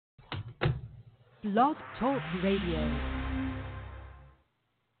Blog Talk Radio.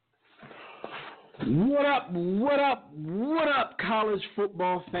 What up, what up, what up, college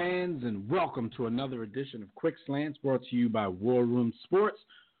football fans, and welcome to another edition of Quick Slants brought to you by War Room Sports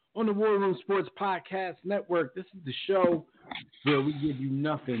on the War Room Sports Podcast Network. This is the show where we give you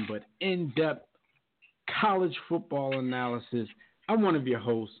nothing but in-depth college football analysis. I'm one of your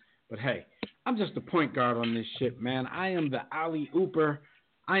hosts, but hey, I'm just a point guard on this shit, man. I am the alley-ooper.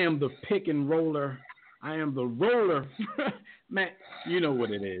 I am the pick and roller. I am the roller. Man, you know what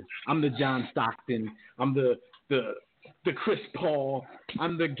it is. I'm the John Stockton. I'm the Chris Paul.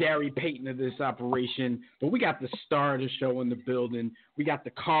 I'm the Gary Payton of this operation. But we got the star of the show in the building. We got the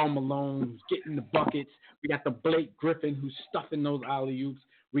Karl Malone who's getting the buckets. We got the Blake Griffin who's stuffing those alley-oops.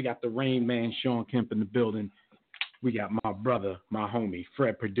 We got the Rain Man Sean Kemp in the building. We got my brother, my homie,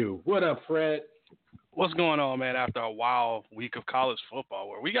 Fred Perdue. What up, Fred? What's going on, man? After a wild week of college football,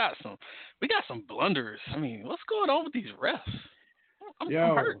 where we got some blunders. I mean, what's going on with these refs? I'm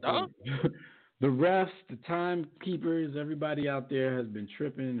hurt, dog. The refs, the timekeepers, everybody out there has been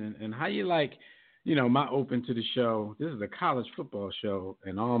tripping. And how you like, my open to the show? This is a college football show,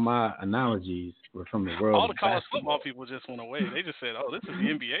 and all my analogies were from the world. All the college basketball. football people just went away. They just said, "Oh, this is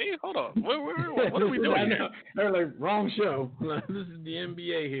the NBA. Hold on, what are we doing here?" They're like, wrong show. This is the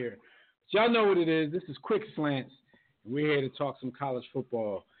NBA here. Y'all know what it is. This is Quick Slants. We're here to talk some college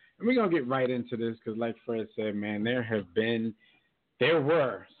football. And we're going to get right into this because, like Fred said, man, there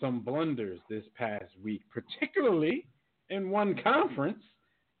were some blunders this past week, particularly in one conference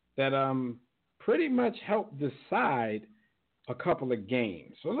that pretty much helped decide a couple of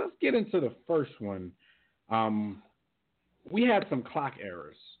games. So let's get into the first one. We had some clock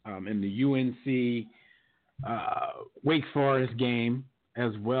errors in the UNC Wake Forest game,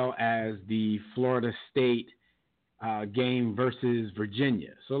 as well as the Florida State game versus Virginia.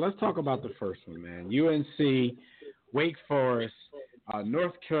 So let's talk about the first one, man. UNC, Wake Forest,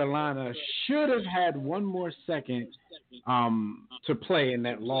 North Carolina should have had one more second to play in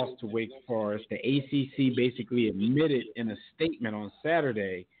that loss to Wake Forest. The ACC basically admitted in a statement on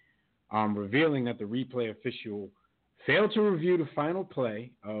Saturday, revealing that the replay official failed to review the final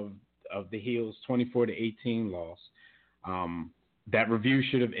play of the Heels' 24-18 loss. That review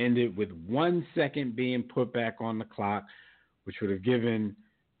should have ended with 1 second being put back on the clock, which would have given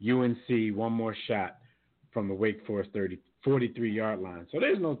UNC one more shot from the Wake Forest 43-yard line. So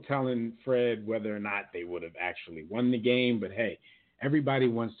there's no telling, Fred, whether or not they would have actually won the game. But, hey, everybody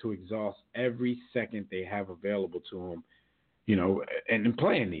wants to exhaust every second they have available to them, and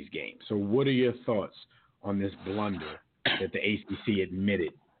playing these games. So what are your thoughts on this blunder that the ACC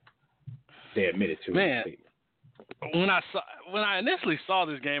admitted? They admitted to. Man. When I initially saw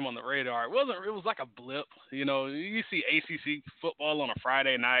this game on the radar, it was like a blip. You see ACC football on a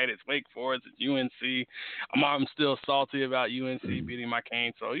Friday night. It's Wake Forest, it's UNC. I'm still salty about UNC beating my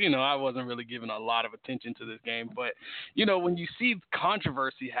Canes, so I wasn't really giving a lot of attention to this game. But when you see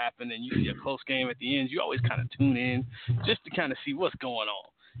controversy happen and you see a close game at the end, you always kind of tune in just to kind of see what's going on.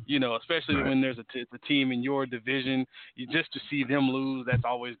 Especially when there's a team in your division, just to see them lose, that's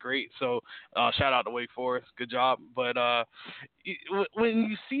always great. So shout out to Wake Forest. Good job. But when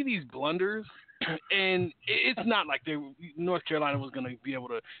you see these blunders, and it's not like North Carolina was going to be able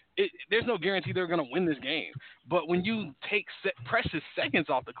to there's no guarantee they're going to win this game. But when you take precious seconds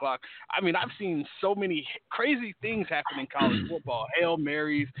off the clock, I mean, I've seen so many crazy things happen in college football. Hail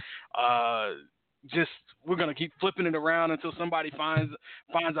Marys, we're going to keep flipping it around until somebody finds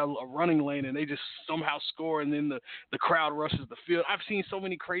a running lane and they just somehow score, and then the crowd rushes the field. I've seen so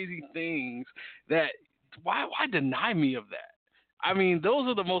many crazy things that why deny me of that? I mean, those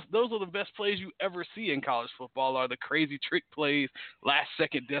are the best plays you ever see in college football, are the crazy trick plays, last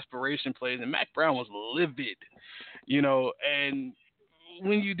second desperation plays, and Mac Brown was livid, and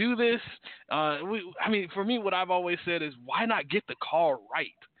when you do this, for me, what I've always said is, why not get the call right?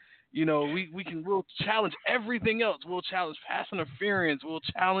 We'll challenge everything else. We'll challenge pass interference. We'll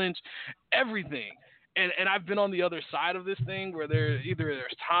challenge everything. And I've been on the other side of this thing where there's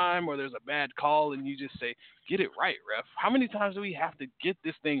time or there's a bad call, and you just say, get it right, ref. How many times do we have to get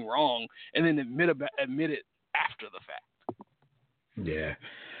this thing wrong and then admit it after the fact? Yeah,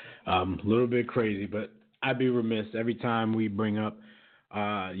 a little bit crazy, but I'd be remiss every time we bring up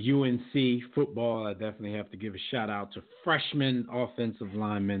UNC football. I definitely have to give a shout out to freshman offensive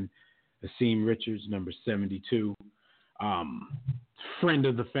lineman Asim Richards, number 72. Friend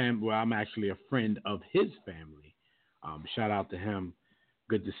of the family. Well, I'm actually a friend of his family. Shout out to him.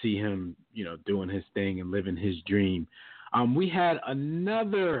 Good to see him, doing his thing and living his dream. We had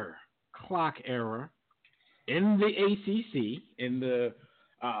another clock error in the ACC, in the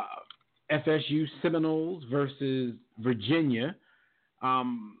FSU Seminoles versus Virginia.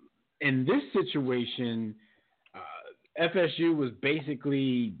 In this situation, FSU was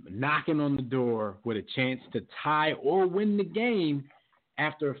basically knocking on the door with a chance to tie or win the game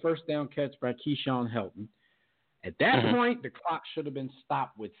after a first down catch by Keyshawn Helton. At that point, the clock should have been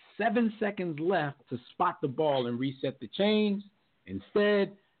stopped with 7 seconds left to spot the ball and reset the chains.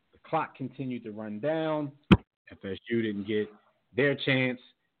 Instead, the clock continued to run down. FSU didn't get their chance.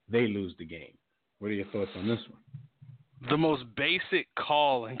 They lose the game. What are your thoughts on this one? The most basic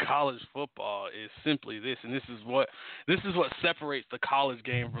call in college football is simply this, and this is what separates the college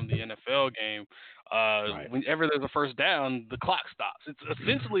game from the NFL game. Right. Whenever there's a first down, the clock stops. It's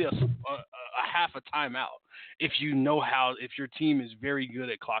essentially a half a timeout. If your team is very good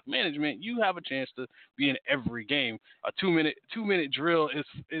at clock management, you have a chance to be in every game. A two minute drill is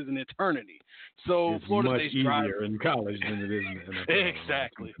an eternity. So it's Florida much State's easier in college than it is in the NFL.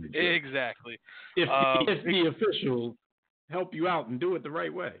 Exactly. If the officials help you out and do it the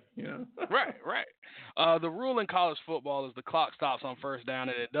right way, you know. Right. The rule in college football is the clock stops on first down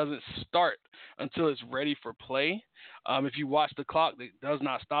and it doesn't start until it's ready for play. If you watch the clock, it does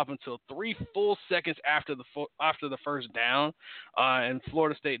not stop until 3 full seconds after the first down. And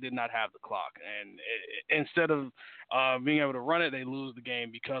Florida State did not have the clock, and instead of being able to run it, they lose the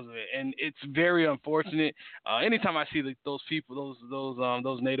game because of it. And it's very unfortunate. Anytime I see those people,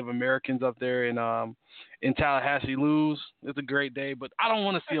 those Native Americans up there in Tallahassee lose, it's a great day. But I don't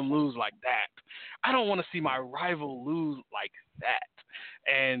want to see them lose like that. I don't want to see my rival lose like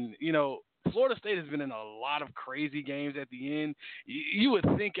that. And Florida State has been in a lot of crazy games at the end. You would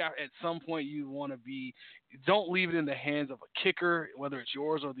think at some point you want to don't leave it in the hands of a kicker, whether it's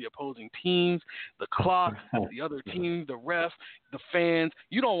yours or the opposing teams, the clock, the other team, the ref, the fans.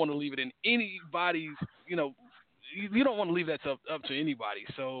 You don't want to leave it in anybody's, you don't want to leave that up to anybody.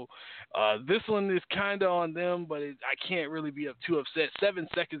 So this one is kind of on them, but I can't really be too upset. 7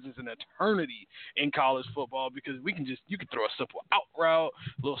 seconds is an eternity in college football because you can throw a simple out route.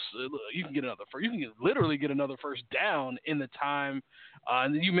 You can literally get another first down in the time,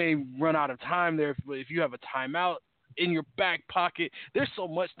 and you may run out of time there. But if you have a timeout in your back pocket, there's so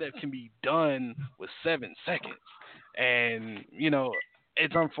much that can be done with 7 seconds, and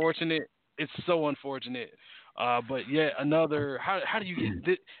it's unfortunate. It's so unfortunate. But yet another. How do you get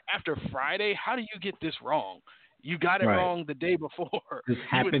this after Friday? How do you get this wrong? You got it wrong the day before. This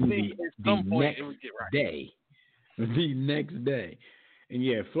happened the next day. And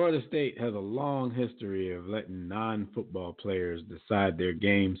yeah, Florida State has a long history of letting non-football players decide their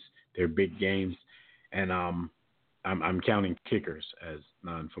games, their big games, and I'm counting kickers as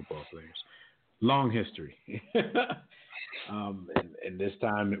non-football players. Long history. And this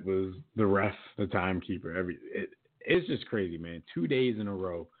time it was the ref, the timekeeper. It's just crazy, man. 2 days in a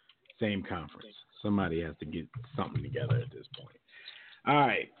row, same conference. Somebody has to get something together at this point. All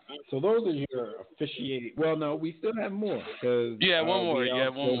right. So those are your officiating. Well, no, we still have more. One more.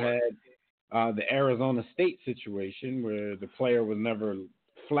 Had the Arizona State situation where the player was never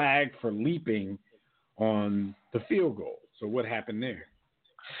flagged for leaping on the field goal. So what happened there?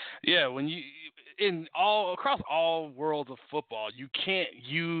 Yeah, across all worlds of football, you can't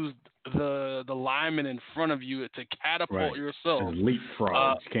use the lineman in front of you to catapult yourself.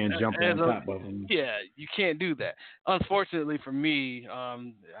 Leapfrog. You can't jump on top of them. Yeah, you can't do that. Unfortunately for me, I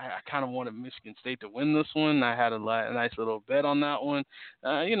kind of wanted Michigan State to win this one. I had a nice little bet on that one.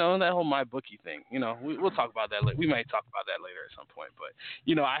 That whole my bookie thing. We'll talk about that later. We might talk about that later at some point. But,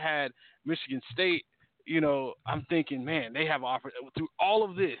 I had Michigan State. I'm thinking, man, they have offered through all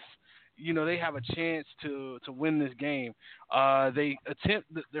of this. They have a chance to win this game.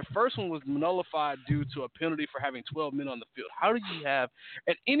 Their first one was nullified due to a penalty for having 12 men on the field. How do you have,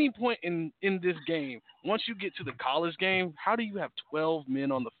 at any point in this game, once you get to the college game, how do you have 12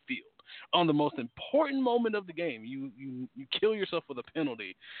 men on the field? On the most important moment of the game, you kill yourself with a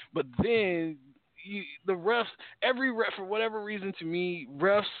penalty. But then the refs, every ref, for whatever reason, to me,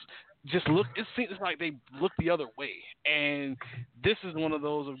 refs just it seems like they look the other way. And this is one of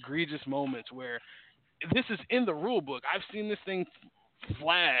those egregious moments where this is in the rule book. I've seen this thing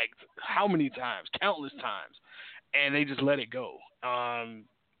flagged how many times? Countless times. And they just let it go. And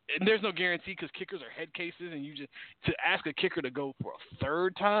there's no guarantee because kickers are head cases, and to ask a kicker to go for a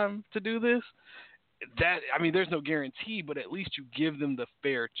third time to do this, there's no guarantee, but at least you give them the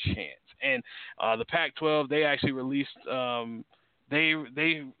fair chance. And the Pac-12, they actually released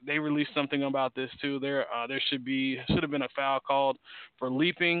they released something about this too. There should have been a foul called for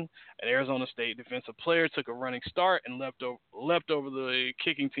leaping. An Arizona State defensive player took a running start and leapt over the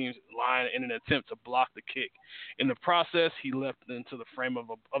kicking team's line in an attempt to block the kick. In the process, he leapt into the frame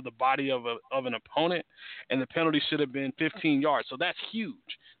of the body of an opponent, and the penalty should have been 15 yards. So that's huge.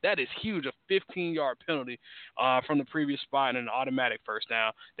 That is huge. A 15-yard penalty from the previous spot and an automatic first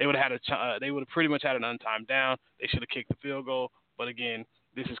down. They would have pretty much had an untimed down. They should have kicked the field goal. But again,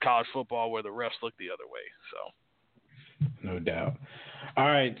 this is college football where the refs look the other way. So, no doubt. All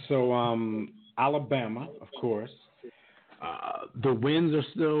right, so Alabama, of course. The wins are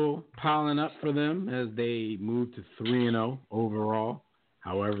still piling up for them as they move to 3-0 overall.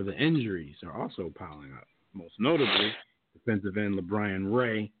 However, the injuries are also piling up. Most notably, defensive end LeBron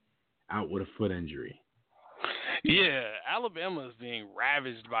Ray out with a foot injury. Yeah, Alabama is being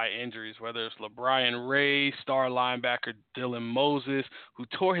ravaged by injuries, whether it's LeBron Ray, star linebacker Dylan Moses, who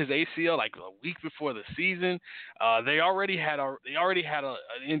tore his ACL like a week before the season. They already had an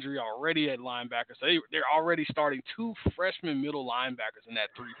injury already at linebacker, so they're already starting two freshman middle linebackers in that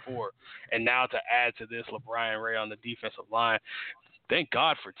 3-4, and now to add to this, LeBron Ray on the defensive line. Thank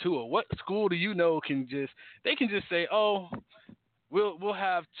God for Tua. What school do you know can just say, oh, we'll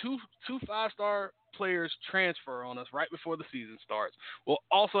have two 5-star players transfer on us right before the season starts. We'll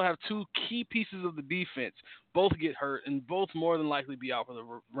also have two key pieces of the defense both get hurt and both more than likely be out for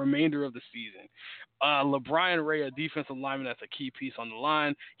the remainder of the season. LeBron Ray, a defensive lineman that's a key piece on the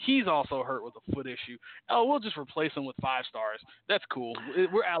line, he's also hurt with a foot issue. Oh, we'll just replace him with 5 stars. That's cool.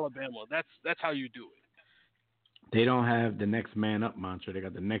 We're Alabama. That's how you do it. They don't have the next man up mantra. They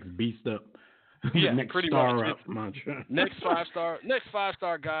got the next beast up. Yeah, next pretty star much. up mantra. next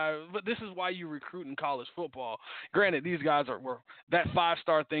 5-star guy. But this is why you recruit in college football. Granted, these guys were that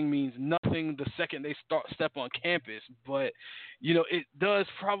 5-star thing means nothing the second they step on campus. But it does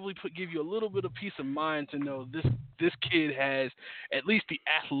probably give you a little bit of peace of mind to know this kid has at least the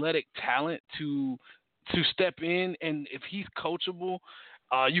athletic talent to step in, and if he's coachable.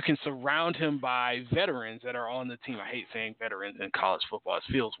 You can surround him by veterans that are on the team. I hate saying veterans in college football. It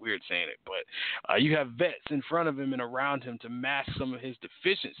feels weird saying it. But you have vets in front of him and around him to mask some of his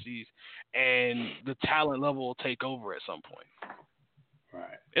deficiencies, and the talent level will take over at some point.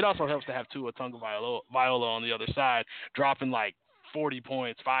 Right. It also helps to have Tua Tagovailoa on the other side, dropping like 40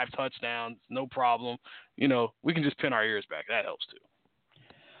 points, 5 touchdowns, no problem. We can just pin our ears back. That helps too.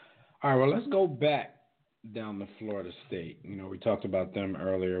 All right, well, let's go back down to Florida State. We talked about them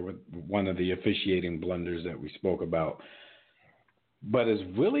earlier with one of the officiating blunders that we spoke about. But is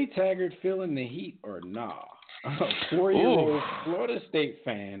Willie Taggart feeling the heat or nah? A 4-year-old Florida State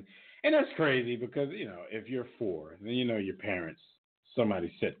fan. And that's crazy because, if you're 4, then your parents,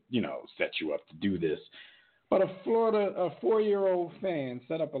 somebody set you up to do this. But a 4-year-old fan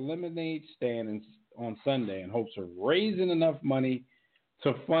set up a lemonade stand on Sunday in hopes of raising enough money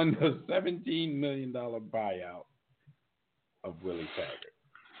to fund a $17 million buyout of Willie Taggart.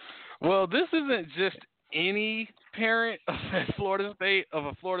 Well, this isn't just any parent of a Florida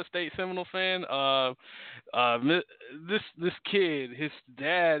State Seminole fan. This kid, his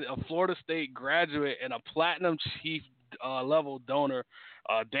dad, a Florida State graduate and a platinum chief level donor,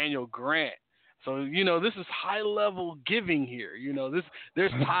 Daniel Grant. So, this is high-level giving here.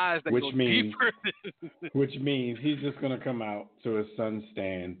 There's ties that go deeper. Which means he's just going to come out to his son's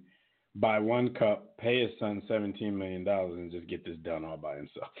stand, buy 1 cup, pay his son $17 million, and just get this done all by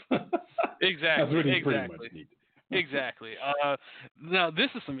himself. Exactly. That's what he pretty much needed. Exactly. Now this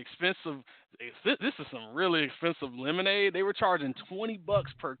is some expensive. This is some really expensive lemonade. They were charging $20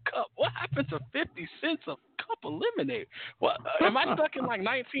 per cup. What happened to 50 cents a cup of lemonade? What am I stuck in like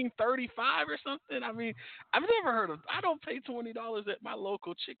 1935 or something? I mean, I've never heard of. I don't pay $20 at my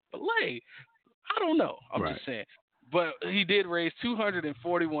local Chick-fil-A. I don't know. I'm just saying. But he did raise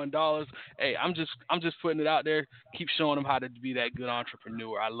 $241. Hey, I'm just putting it out there. Keep showing them how to be that good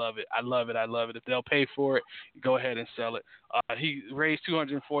entrepreneur. I love it. I love it. I love it. If they'll pay for it, go ahead and sell it. He raised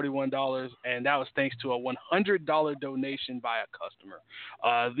 $241, and that was thanks to a $100 donation by a customer.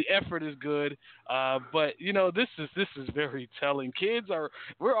 The effort is good, but this is very telling.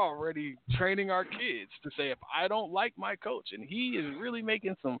 We're already training our kids to say, if I don't like my coach and he is really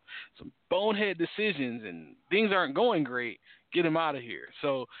making some bonehead decisions and things aren't going great, get him out of here.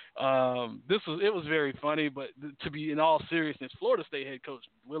 So it was very funny, but to be in all seriousness, Florida State head coach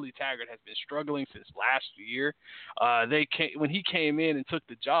Willie Taggart has been struggling since last year. When he came in and took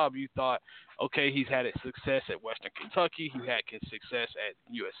the job, you thought, Okay, he's had success at Western Kentucky. He had success at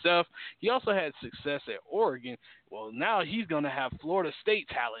USF. He also had success at Oregon. Well, now he's going to have Florida State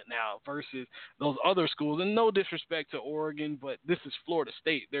talent now versus those other schools. And no disrespect to Oregon, but this is Florida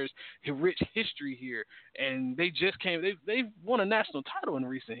State. There's a rich history here, and they just came. They've won a national title in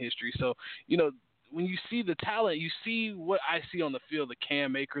recent history. So, when you see the talent, you see what I see on the field, the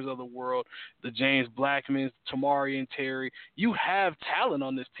Cam Akers of the world, the James Blackmans, Tamari and Terry. You have talent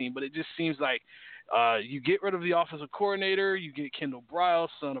on this team, but it just seems like you get rid of the offensive coordinator, you get Kendall Briles,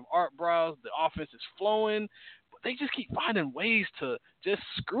 son of Art Briles, the offense is flowing, but they just keep finding ways to just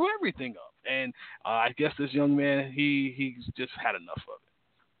screw everything up. And I guess this young man, he's just had enough of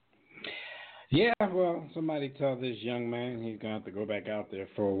it. Yeah, well, somebody tell this young man he's going to have to go back out there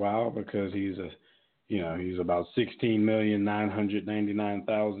for a while because he's about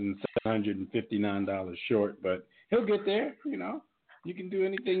 $16,999,759 short, but he'll get there. You can do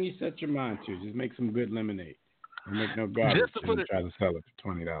anything you set your mind to. Just make some good lemonade. Don't make no garbage and try to sell it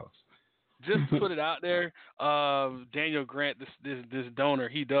for $20. Just to put it out there, Daniel Grant, this donor,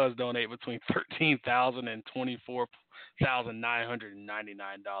 he does donate between $13,000 and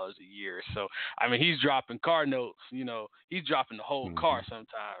 $24,999 a year. So, I mean, he's dropping car notes, he's dropping the whole car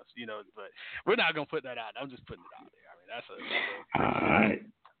sometimes, but we're not going to put that out. I'm just putting it out there. I mean, that's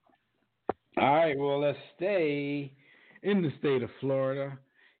All right. Well, let's stay in the state of Florida.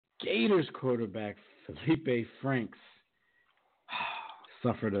 Gators quarterback Felipe Franks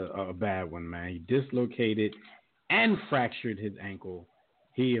suffered a bad one, man. He dislocated and fractured his ankle.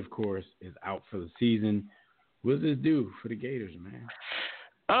 He, of course, is out for the season. What does this do for the Gators, man?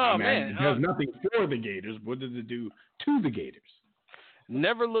 Oh, man. It does nothing for the Gators. What does it do to the Gators?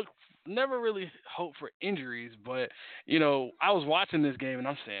 Never really hope for injuries, but, I was watching this game and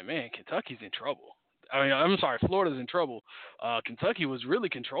I'm saying, man, Kentucky's in trouble. Florida's in trouble. Kentucky was really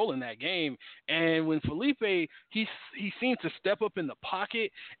controlling that game. And when Felipe, he seemed to step up in the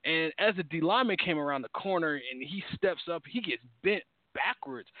pocket, and as the D lineman came around the corner and he steps up, he gets bent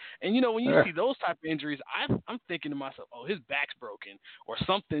backwards. And, when you see those type of injuries, I'm thinking to myself, oh, his back's broken or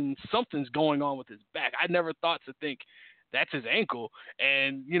something's going on with his back. I never thought to think that's his ankle.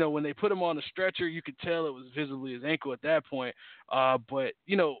 And, when they put him on the stretcher, you could tell it was visibly his ankle at that point. But,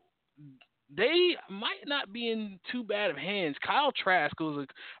 they might not be in too bad of hands. Kyle Trask was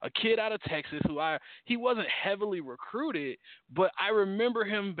a kid out of Texas he wasn't heavily recruited, but I remember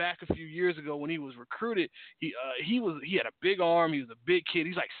him back a few years ago when he was recruited. He had a big arm. He was a big kid.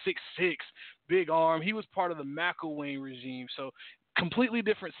 He's like 6'6", big arm. He was part of the McElwain regime. So completely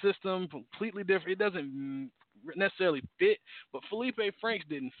different system, completely different. It doesn't necessarily fit, but Felipe Franks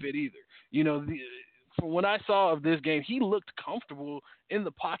didn't fit either. From what I saw of this game, he looked comfortable in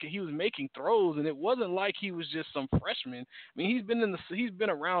the pocket. He was making throws, and it wasn't like he was just some freshman. I mean, he's been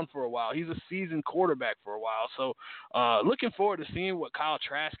around for a while. He's a seasoned quarterback for a while. So, looking forward to seeing what Kyle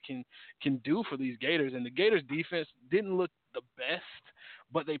Trask can do for these Gators. And the Gators defense didn't look the best,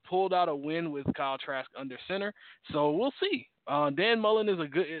 but they pulled out a win with Kyle Trask under center. So we'll see. Dan Mullen is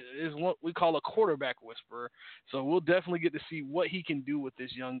what we call a quarterback whisperer. So we'll definitely get to see what he can do with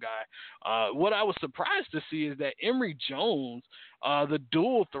this young guy. What I was surprised to see is that Emory Jones, the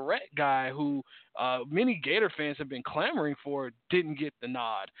dual threat guy who many Gator fans have been clamoring for, didn't get the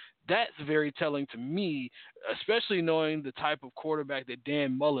nod. That's very telling to me, especially knowing the type of quarterback that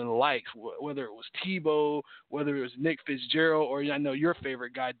Dan Mullen likes, whether it was Tebow, whether it was Nick Fitzgerald, or I know your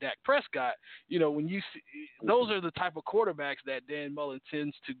favorite guy, Dak Prescott. When you see, those are the type of quarterbacks that Dan Mullen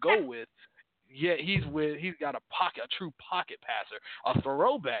tends to go with. Yet he's got a true pocket passer, a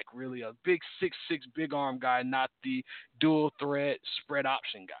throwback, really, a big 6'6", big arm guy, not the dual threat spread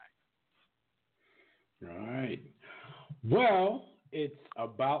option guy. All right. Well, it's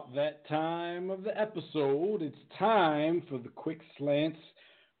about that time of the episode. It's time for the quick slants.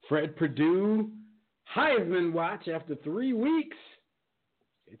 Fred Purdue Heisman Watch after 3 weeks.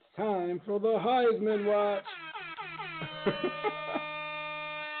 It's time for the Heisman Watch.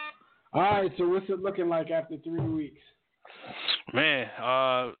 All right, so what's it looking like after 3 weeks? Man,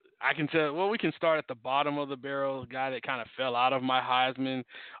 I can tell. Well, we can start at the bottom of the barrel. The guy that kind of fell out of my Heisman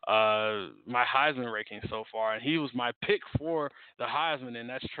ranking so far, and he was my pick for the Heisman, and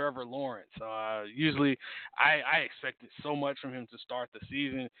that's Trevor Lawrence. Usually, I expected so much from him to start the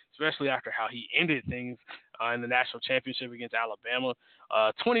season, especially after how he ended things in the national championship against Alabama.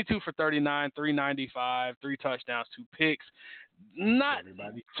 22 for 39, 395, 3 touchdowns, 2 picks. Not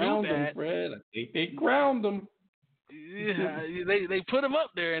everybody too ground bad. Him, Fred. I think they ground him. Yeah, they put him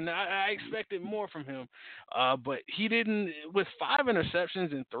up there, and I expected more from him. But he didn't. With 5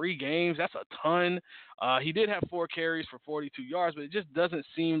 interceptions in 3 games, that's a ton. He did have 4 carries for 42 yards, but it just doesn't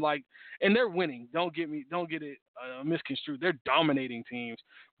seem like. And they're winning. Don't get it misconstrued. They're dominating teams,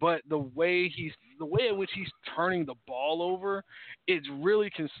 but the way in which he's turning the ball over, it's really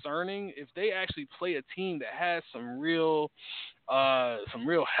concerning. If they actually play a team that has some real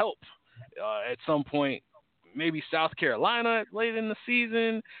help at some point. Maybe South Carolina late in the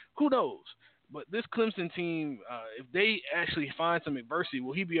season. Who knows? But this Clemson team, if they actually find some adversity,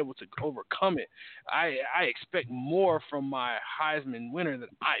 will he be able to overcome it? I expect more from my Heisman winner that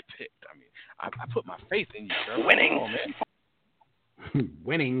I picked. I mean, I put my faith in you, sir. Winning. Oh, man.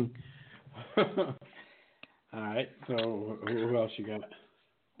 Winning. All right. So who else you got?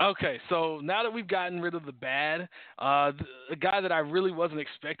 Okay, so now that we've gotten rid of the bad, the guy that I really wasn't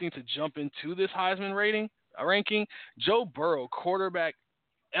expecting to jump into this Heisman ranking, Joe Burrow, quarterback,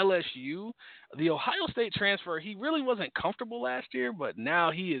 LSU. The Ohio State transfer, he really wasn't comfortable last year, but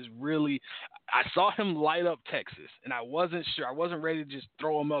now he is really – I saw him light up Texas, and I wasn't sure. I wasn't ready to just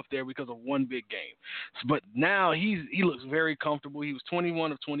throw him up there because of one big game. But now he looks very comfortable. He was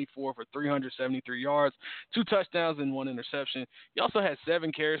 21 of 24 for 373 yards, 2 touchdowns and 1 interception. He also had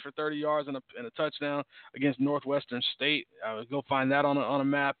 7 carries for 30 yards and a touchdown against Northwestern State. Go find that on a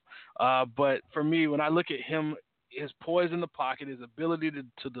map. But for me, when I look at him, his poise in the pocket, his ability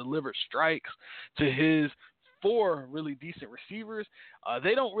to deliver strikes to his 4 really decent receivers.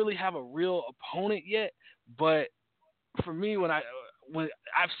 They don't really have a real opponent yet, but for me, when I've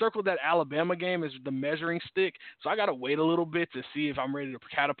circled that Alabama game as the measuring stick, so I got to wait a little bit to see if I'm ready to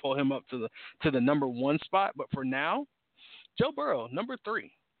catapult him up to the number 1 spot. But for now, Joe Burrow, number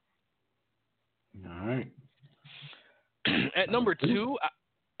 3. All right. At number 2.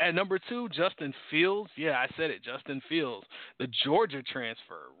 At number 2, Justin Fields. Yeah, I said it, Justin Fields. The Georgia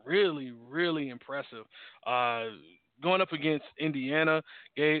transfer. Really, really impressive. Going up against Indiana,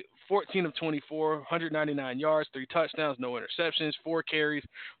 gave 14 of 24, 199 yards, 3 touchdowns, no interceptions, 4 carries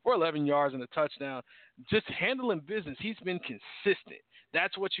for 11 yards and a touchdown. Just handling business. He's been consistent.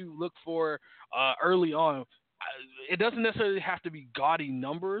 That's what you look for early on. It doesn't necessarily have to be gaudy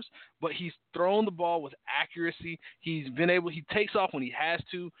numbers, but he's thrown the ball with accuracy. He takes off when he has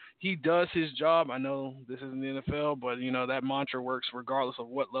to. He does his job. I know this isn't the NFL, but that mantra works regardless of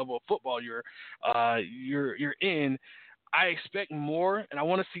what level of football you're in. I expect more, and I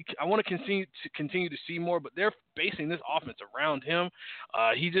want to continue to see more. But they're basing this offense around him.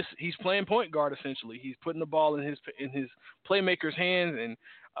 He's playing point guard essentially. He's putting the ball in his playmaker's hands,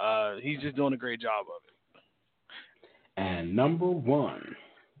 and he's just doing a great job of it. And number 1.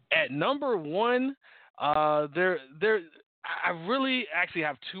 At number 1, I really actually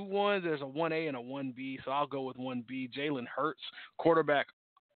have 2 1s. There's a 1A and a 1B, so I'll go with 1B. Jalen Hurts, quarterback,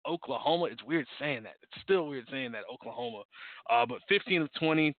 Oklahoma. It's weird saying that. It's still weird saying that, Oklahoma. But 15 of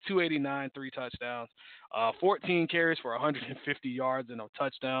 20, 289, 3 touchdowns, 14 carries for 150 yards and a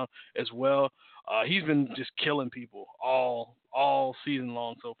touchdown as well. He's been just killing people all season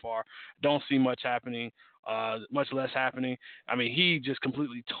long so far. Don't see much less happening. I mean, he just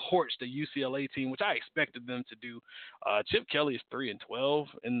completely torched the UCLA team, which I expected them to do. Chip Kelly is 3-12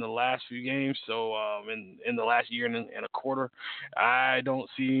 in the last few games, so in the last year and a quarter, I don't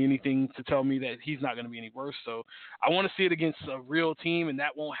see anything to tell me that he's not going to be any worse. So I want to see it against a real team, and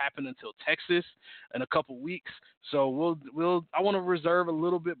that won't happen until Texas in a couple weeks. So I want to reserve a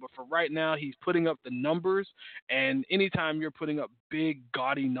little bit, but for right now, he's putting up the numbers, and anytime you're putting up big,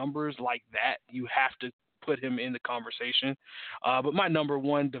 gaudy numbers like that, you have to put him in the conversation. But my number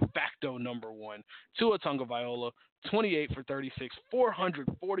 1, de facto number 1, Tua Tagovailoa, 28 for 36,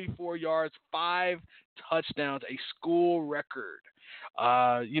 444 yards, 5 touchdowns, a school record.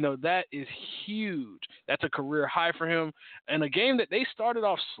 That is huge. That's a career high for him. And a game that they started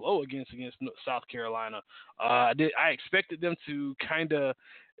off slow against South Carolina. I expected them to kind of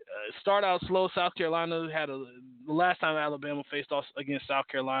start out slow. South Carolina had the last time Alabama faced off against South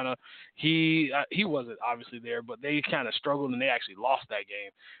Carolina, he wasn't obviously there, but they kind of struggled and they actually lost that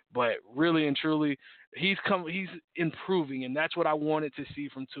game. But really and truly, he's improving, and that's what I wanted to see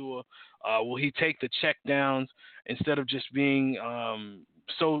from Tua. Will he take the check downs instead of just being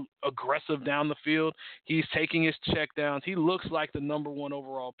so aggressive down the field? He's taking his check downs. He looks like the number 1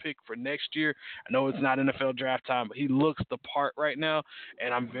 overall pick for next year. I know it's not NFL draft time, but he looks the part right now,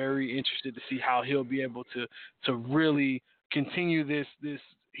 and I'm very interested to see how he'll be able to really continue this.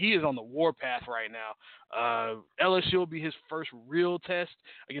 He is on the warpath right now. LSU will be his first real test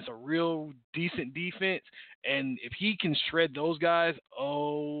against a real decent defense, and if he can shred those guys,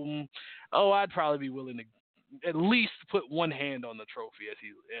 I'd probably be willing to at least put one hand on the trophy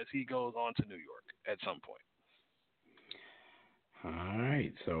as he goes on to New York at some point. All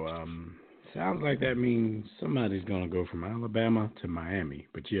right, so sounds like that means somebody's gonna go from Alabama to Miami,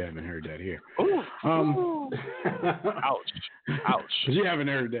 but you haven't heard that here. Ooh. Ouch. But you haven't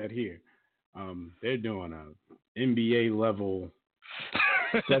heard that here. They're doing a NBA level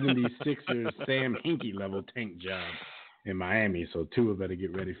 76ers Sam Hinkie level tank job in Miami, so Tua better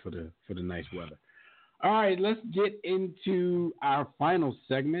get ready for the nice weather. All right, let's get into our final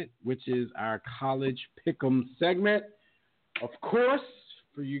segment, which is our college pick'em segment. Of course,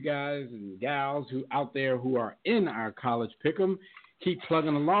 for you guys and gals who out there who are in our college pick'em, keep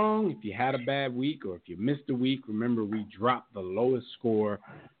plugging along. If you had a bad week or if you missed a week, remember we dropped the lowest score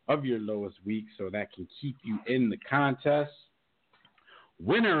of your lowest week, so that can keep you in the contest.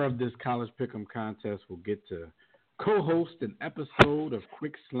 Winner of this college pick'em contest will get to co-host an episode of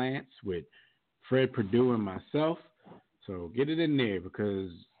Quick Slants with Fred Perdue and myself. So get it in there because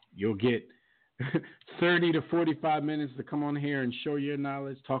you'll get 30 to 45 minutes to come on here and show your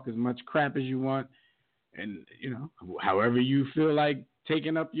knowledge, talk as much crap as you want, and, however you feel like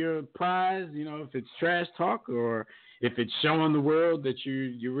taking up your prize, if it's trash talk or if it's showing the world that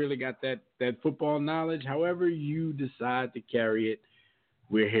you really got that football knowledge, however you decide to carry it,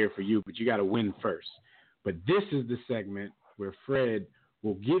 we're here for you, but you got to win first. But this is the segment where Fred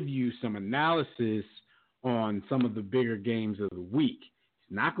will give you some analysis on some of the bigger games of the week.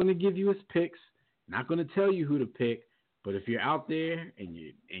 He's not going to give you his picks, not going to tell you who to pick, but if you're out there and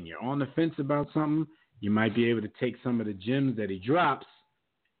you're on the fence about something, you might be able to take some of the gems that he drops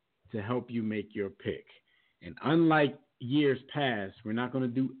to help you make your pick. And unlike years past, we're not going to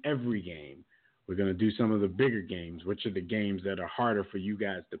do every game. We're going to do some of the bigger games, which are the games that are harder for you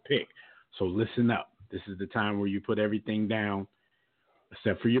guys to pick. So listen up. This is the time where you put everything down,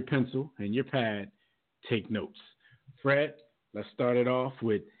 except for your pencil and your pad. Take notes. Fred, let's start it off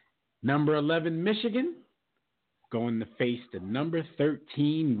with number 11, Michigan, going to face the number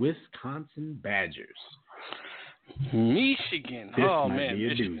 13 Wisconsin Badgers. Michigan. This oh, might man. Be a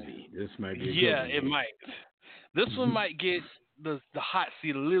Michigan. doozy. This might be a Yeah, good it might. This one might get the hot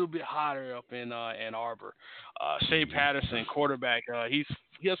seat a little bit hotter up in Ann Arbor. Shea Patterson, quarterback, he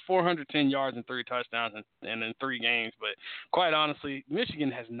has 410 yards and 3 touchdowns and in 3 games. But quite honestly, Michigan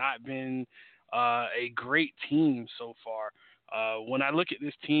has not been a great team so far. When I look at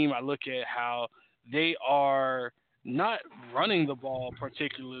this team, I look at how they are not running the ball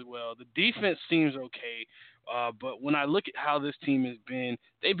particularly well. The defense seems okay. But when I look at how this team has been,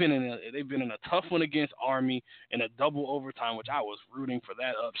 they've been in a tough one against Army in a double overtime, which I was rooting for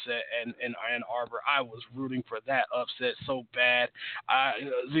that upset, and in Ann Arbor, I was rooting for that upset so bad,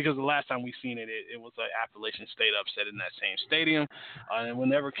 because the last time we seen it was an Appalachian State upset in that same stadium. And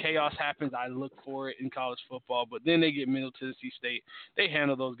whenever chaos happens, I look for it in college football. But then they get Middle Tennessee State, they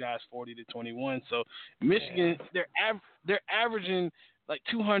handle those guys 40-21. So Michigan, they're averaging like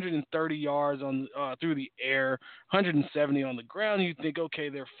 230 yards on through the air, 170 on the ground. You think, okay,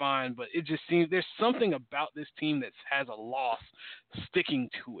 they're fine, but it just seems there's something about this team that has a loss sticking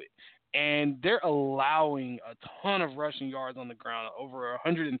to it. And they're allowing a ton of rushing yards on the ground, over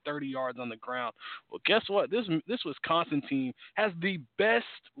 130 yards on the ground. Well, guess what? This Wisconsin team has the best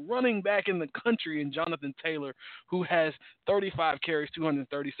running back in the country in Jonathan Taylor, who has 35 carries,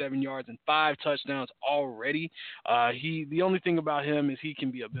 237 yards, and 5 touchdowns already. The only thing about him is he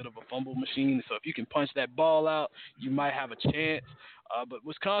can be a bit of a fumble machine. So if you can punch that ball out, you might have a chance. But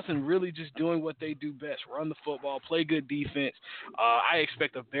Wisconsin really just doing what they do best, run the football, play good defense. I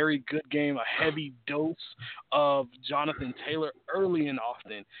expect a very good game, a heavy dose of Jonathan Taylor early and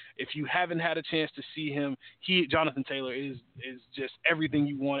often. If you haven't had a chance to see him, Jonathan Taylor is just everything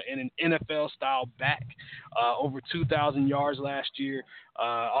you want in an NFL-style back. Over 2,000 yards last year.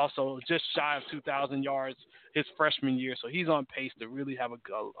 Also just shy of 2,000 yards his freshman year. So he's on pace to really have a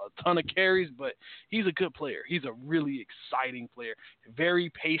ton of carries, but he's a good player. He's a really exciting player. Very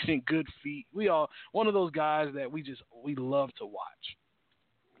patient, good feet. One of those guys that we love to watch.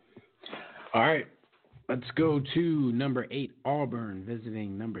 All right. Let's go to number 8, Auburn,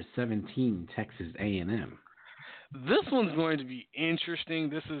 visiting number 17, Texas A&M. This one's going to be interesting.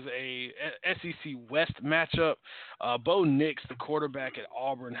 This is a SEC West matchup. Bo Nix, the quarterback at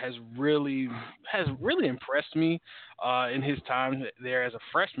Auburn, has really impressed me in his time there as a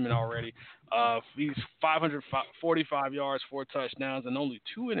freshman already. He's 545 yards, 4 touchdowns, and only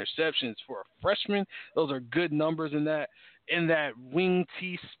 2 interceptions for a freshman. Those are good numbers in that wing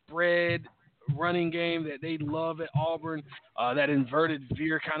T spread running game that they love at Auburn, that inverted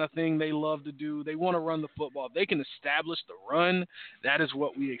veer kind of thing they love to do. They want to run the football. If they can establish the run, that is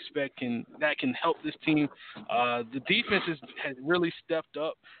what we expect that can help this team. The defense has really stepped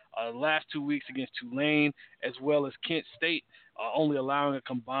up the last 2 weeks against Tulane as well as Kent State, only allowing a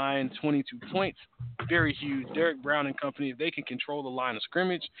combined 22 points. Very huge. Derek Brown and company, if they can control the line of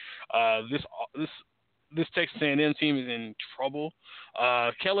scrimmage, this Texas A&M team is in trouble.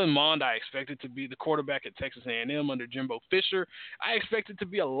 Kellen Mond, I expected to be the quarterback at Texas A&M under Jimbo Fisher. I expected to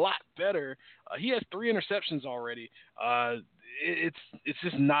be a lot better. He has 3 interceptions already. It's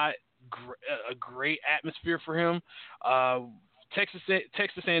just not a great atmosphere for him. Texas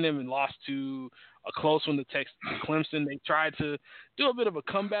A&M lost to a close one to Clemson. They tried to do a bit of a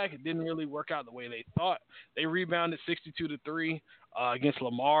comeback. It didn't really work out the way they thought. They rebounded 62-3 against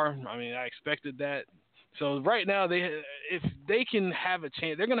Lamar. I mean, I expected that. So right now, if they can have a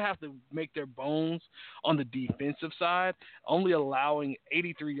chance, they're going to have to make their bones on the defensive side, only allowing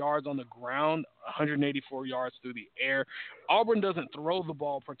 83 yards on the ground, 184 yards through the air. Auburn doesn't throw the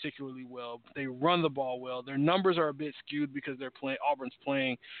ball particularly well. They run the ball well. Their numbers are a bit skewed because Auburn's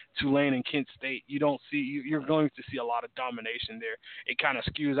playing Tulane and Kent State. You're going to see a lot of domination there. It kind of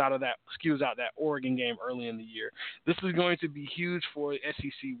skews out that Oregon game early in the year. This is going to be huge for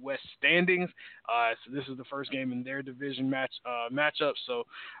SEC West standings. So this is the first game in their division matchup. So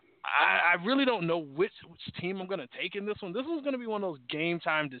I really don't know which team I'm going to take in this one. This one's going to be one of those game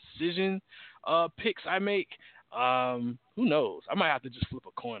time decision picks I make. Who knows? I might have to just flip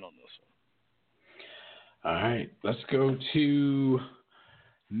a coin on this one. All right, let's go to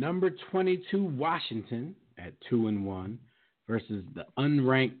number 22 Washington at 2-1 versus the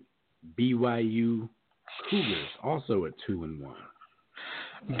unranked BYU Cougars, also at 2-1.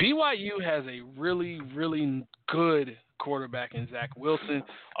 BYU has a really, really good quarterback in Zach Wilson,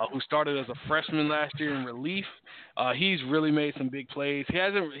 who started as a freshman last year in relief. He's really made some big plays.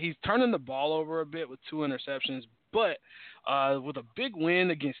 He's turning the ball over a bit with 2 interceptions, but with a big win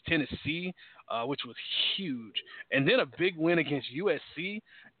against Tennessee, which was huge, and then a big win against USC.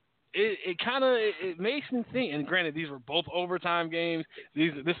 It makes me think. And granted, these were both overtime games.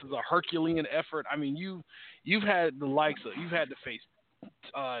 This is a Herculean effort. I mean, you've had to face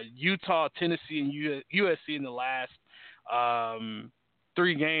Utah, Tennessee, and USC in the last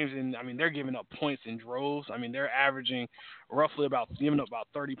 3 games, and I mean they're giving up points in droves. I mean they're averaging roughly giving up about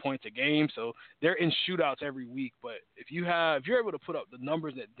 30 points a game, so they're in shootouts every week. But if you're able to put up the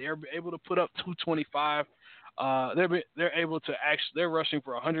numbers that they're able to put up, 225, they're rushing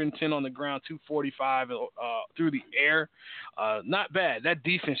for 110 on the ground, 245 through the air. Not bad. That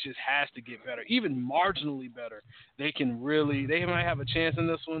defense just has to get better, even marginally better. They might have a chance in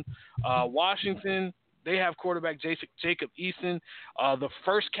this one. Washington, they have quarterback Jacob Eason, the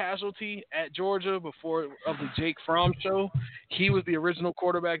first casualty at Georgia of the Jake Fromm show. He was the original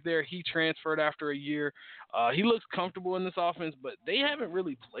quarterback there. He transferred after a year. He looks comfortable in this offense, but they haven't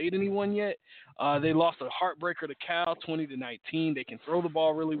really played anyone yet. They lost a heartbreaker to Cal, 20-19. They can throw the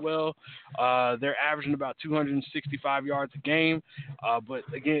ball really well. They're averaging about 265 yards a game. But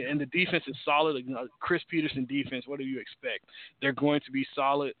again, and the defense is solid. Chris Peterson defense, what do you expect? They're going to be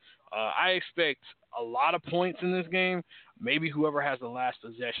solid. I expect a lot of points in this game. Maybe whoever has the last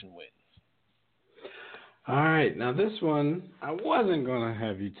possession wins. All right. Now, this one I wasn't going to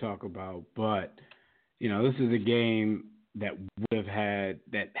have you talk about, but, this is a game that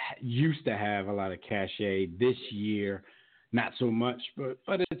used to have a lot of cachet. This year, not so much,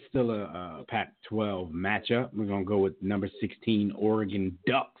 but it's still a Pac-12 matchup. We're going to go with number 16 Oregon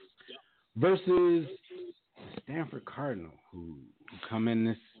Ducks versus Stanford Cardinal, who come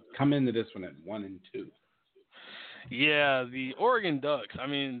into this one at 1-2. Yeah, the Oregon Ducks. I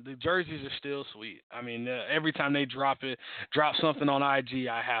mean, the jerseys are still sweet. I mean, every time they drop something on IG,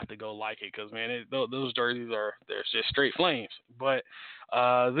 I have to go like it because man, those jerseys they're just straight flames. But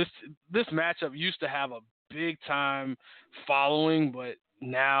this matchup used to have a big time following, but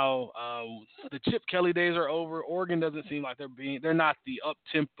now the Chip Kelly days are over. Oregon doesn't seem like they're not the up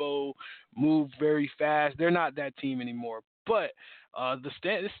tempo, move very fast. They're not that team anymore. But the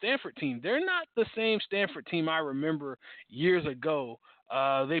Stanford team, they're not the same Stanford team I remember years ago.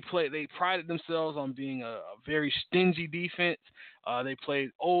 They prided themselves on being a very stingy defense. They played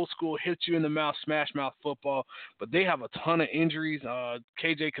old school, hit you in the mouth, smash mouth football, but they have a ton of injuries.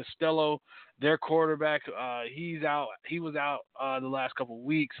 KJ Costello, their quarterback, he's out. He was out the last couple of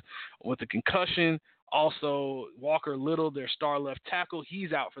weeks with a concussion. Also, Walker Little, their star left tackle,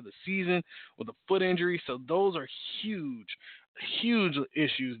 he's out for the season with a foot injury. So those are huge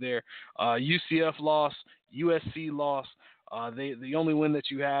issues there. UCF lost, USC lost. The only win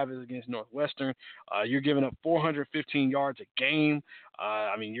that you have is against Northwestern. You're giving up 415 yards a game.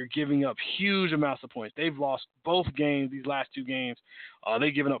 You're giving up huge amounts of points. They've lost both games, these last two games.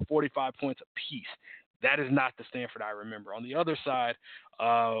 They've given up 45 points apiece. That is not the Stanford I remember. On the other side,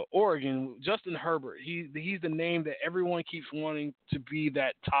 Oregon, Justin Herbert, he's the name that everyone keeps wanting to be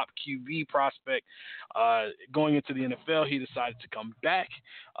that top QB prospect. Going into the NFL, he decided to come back.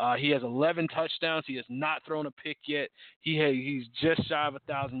 He has 11 touchdowns. He has not thrown a pick yet. He's just shy of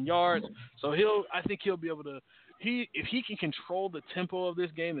 1,000 yards. So I think he'll be able to. If he can control the tempo of this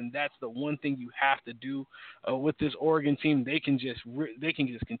game, and that's the one thing you have to do with this Oregon team, they can just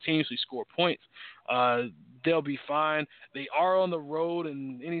continuously score points. They'll be fine. They are on the road,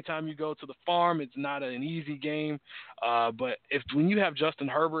 and anytime you go to the farm, it's not an easy game. But when you have Justin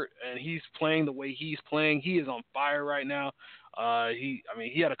Herbert and he's playing the way he's playing, he is on fire right now. He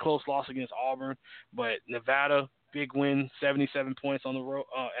had a close loss against Auburn, but Nevada, big win, 77 points on the road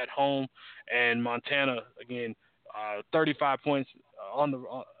at home, and Montana again. 35 points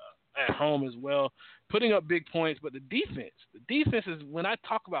at home as well, putting up big points. But the defense is, when I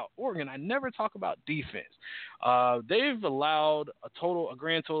talk about Oregon, I never talk about defense. They've allowed a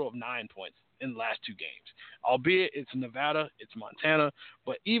grand total of 9 points in the last two games, albeit it's Nevada, it's Montana,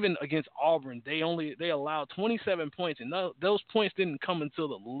 but even against Auburn, they allowed 27 points, and those points didn't come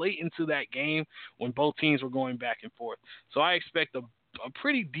until late into that game when both teams were going back and forth. So I expect a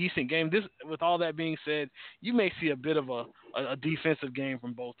pretty decent game. With all that being said, you may see a bit of a defensive game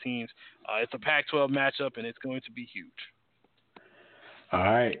from both teams. It's a Pac-12 matchup, and it's going to be huge. All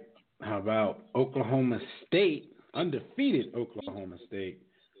right. How about Oklahoma State, undefeated Oklahoma State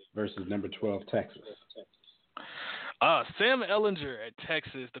versus number 12 Texas? Sam Ehlinger at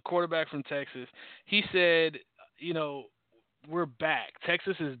Texas, the quarterback from Texas, he said, we're back.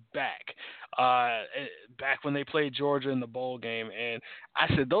 Texas is back. Back when they played Georgia in the bowl game. And I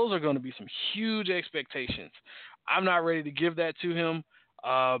said, those are going to be some huge expectations. I'm not ready to give that to him,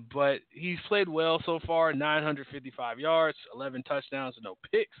 but he's played well so far, 955 yards, 11 touchdowns, and no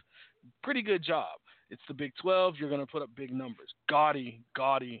picks. Pretty good job. It's the Big 12. You're going to put up big numbers, gaudy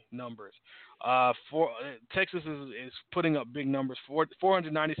numbers. Texas is putting up big numbers,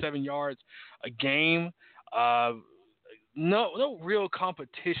 497 yards a game. No real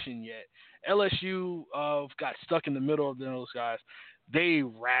competition yet. LSU got stuck in the middle of those guys. They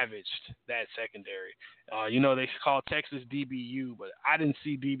ravaged that secondary. They call Texas DBU, but I didn't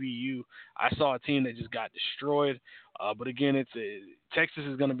see DBU. I saw a team that just got destroyed. But again, Texas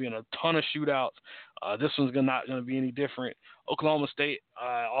is going to be in a ton of shootouts. This one's not going to be any different. Oklahoma State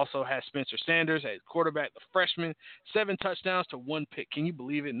also has Spencer Sanders at quarterback, the freshman, 7 touchdowns to 1 pick. Can you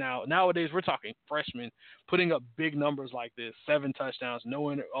believe it? Nowadays, we're talking freshmen putting up big numbers like this, 7 touchdowns,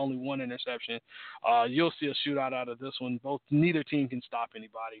 only 1 interception. You'll see a shootout out of this one. Neither team can stop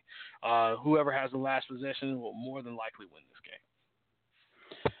anybody. Whoever has the last possession will more than likely win this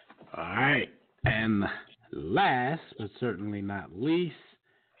game. All right. And last, but certainly not least,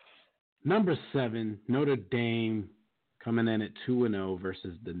 number 7, Notre Dame, coming in at 2-0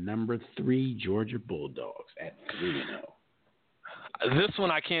 versus the number 3 Georgia Bulldogs at 3-0. This one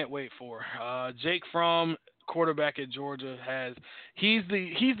I can't wait for. Jake Fromm, quarterback at Georgia, he's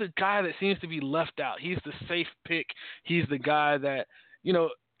the guy that seems to be left out. He's the safe pick. He's the guy that,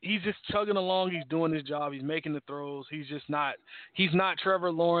 he's just chugging along. He's doing his job. He's making the throws. He's not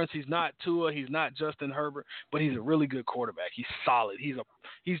Trevor Lawrence. He's not Tua. He's not Justin Herbert, but he's a really good quarterback. He's solid. He's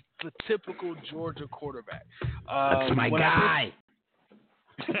the typical Georgia quarterback. That's my guy.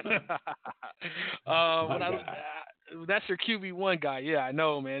 That's your QB1 guy. Yeah, I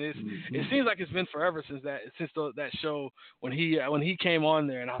know, man. It seems like it's been forever since that show when he came on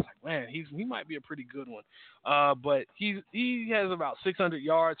there, and I was like, man, he might be a pretty good one. But he has about 600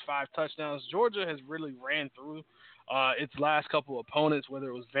 yards, 5 touchdowns. Georgia has really ran through its last couple of opponents, whether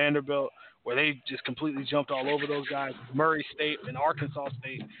it was Vanderbilt, where they just completely jumped all over those guys, Murray State and Arkansas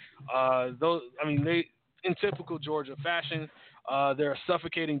State. They, in typical Georgia fashion, they're a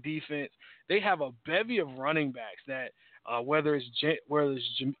suffocating defense. They have a bevy of running backs that, whether it's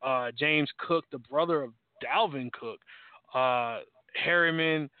James Cook, the brother of Dalvin Cook,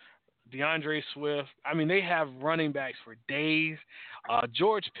 Harriman, DeAndre Swift. They have running backs for days.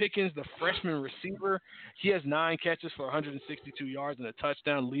 George Pickens, the freshman receiver, he has 9 catches for 162 yards and a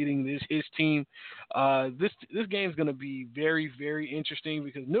touchdown, leading his team. This game is going to be very, very interesting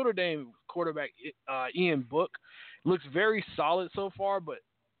because Notre Dame quarterback Ian Book looks very solid so far, but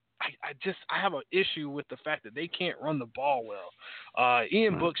I have an issue with the fact that they can't run the ball well.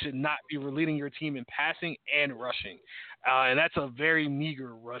 Ian Book should not be leading your team in passing and rushing, and that's a very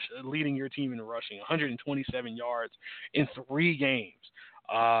meager rush. Leading your team in rushing, 127 yards in 3 games.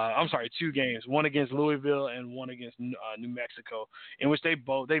 I'm sorry, 2 games, one against Louisville and one against New Mexico, in which they've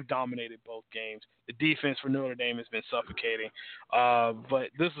dominated both games. The defense for Notre Dame has been suffocating, but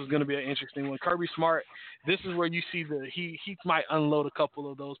this is going to be an interesting one. Kirby Smart, this is where you see he might unload a couple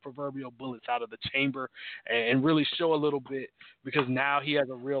of those proverbial bullets out of the chamber and really show a little bit, because now he has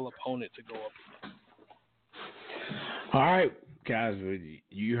a real opponent to go up against. All right, guys,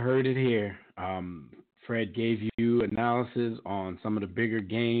 you heard it here. Fred gave you analysis on some of the bigger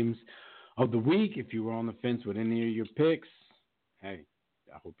games of the week. If you were on the fence with any of your picks, hey,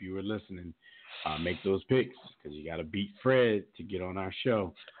 I hope you were listening. Make those picks, because you got to beat Fred to get on our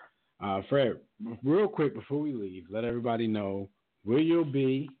show. Fred, real quick before we leave, let everybody know where you'll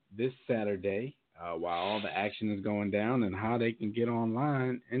be this Saturday while all the action is going down, and how they can get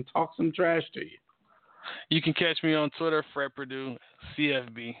online and talk some trash to you. You can catch me on Twitter, Fred Purdue,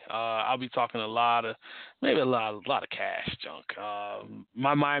 CFB. I'll be talking a lot of cash junk.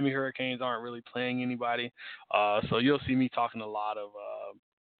 My Miami Hurricanes aren't really playing anybody, so you'll see me talking a lot of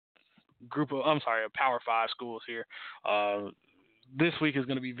Power 5 schools here. This week is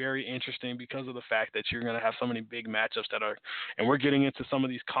going to be very interesting because of the fact that you're going to have so many big matchups and we're getting into some of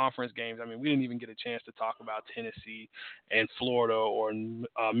these conference games. I mean, we didn't even get a chance to talk about Tennessee and Florida or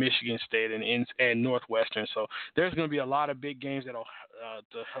Michigan State and Northwestern. So there's going to be a lot of big games that'll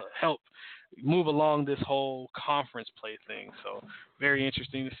to help move along this whole conference play thing. So very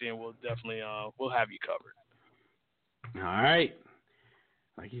interesting to see, and we'll definitely we'll have you covered. All right.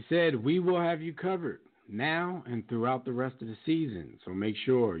 Like you said, we will have you covered now and throughout the rest of the season. So make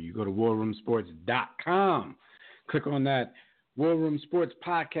sure you go to warroomsports.com. Click on that War Room Sports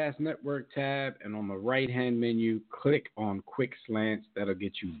Podcast Network tab, and on the right-hand menu, click on Quick Slants. That'll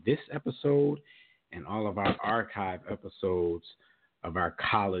get you this episode and all of our archive episodes of our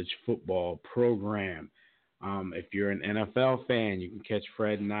college football program. If you're an NFL fan, you can catch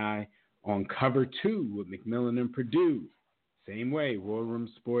Fred and I on Cover 2 with McMillan and Purdue. Same way,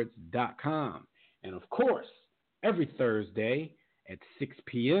 warroomsports.com. And, of course, every Thursday at 6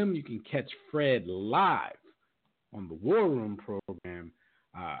 p.m., you can catch Fred live on the War Room program,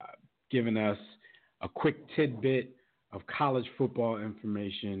 giving us a quick tidbit of college football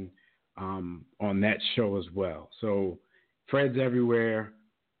information on that show as well. So Fred's everywhere.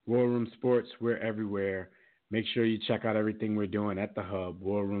 War Room Sports, we're everywhere. Make sure you check out everything we're doing at the hub,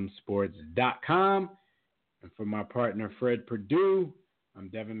 warroomsports.com. And for my partner, Fred Purdue, I'm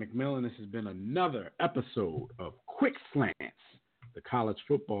Devin McMillan. This has been another episode of Quick Slants, the college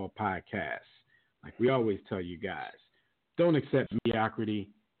football podcast. Like we always tell you guys, don't accept mediocrity.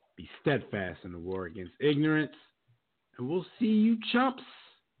 Be steadfast in the war against ignorance. And we'll see you chumps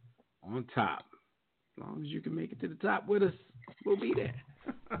on top. As long as you can make it to the top with us, we'll be there.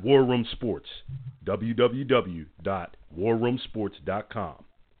 War Room Sports, www.warroomsports.com.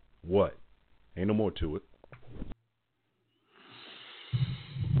 What? Ain't no more to it.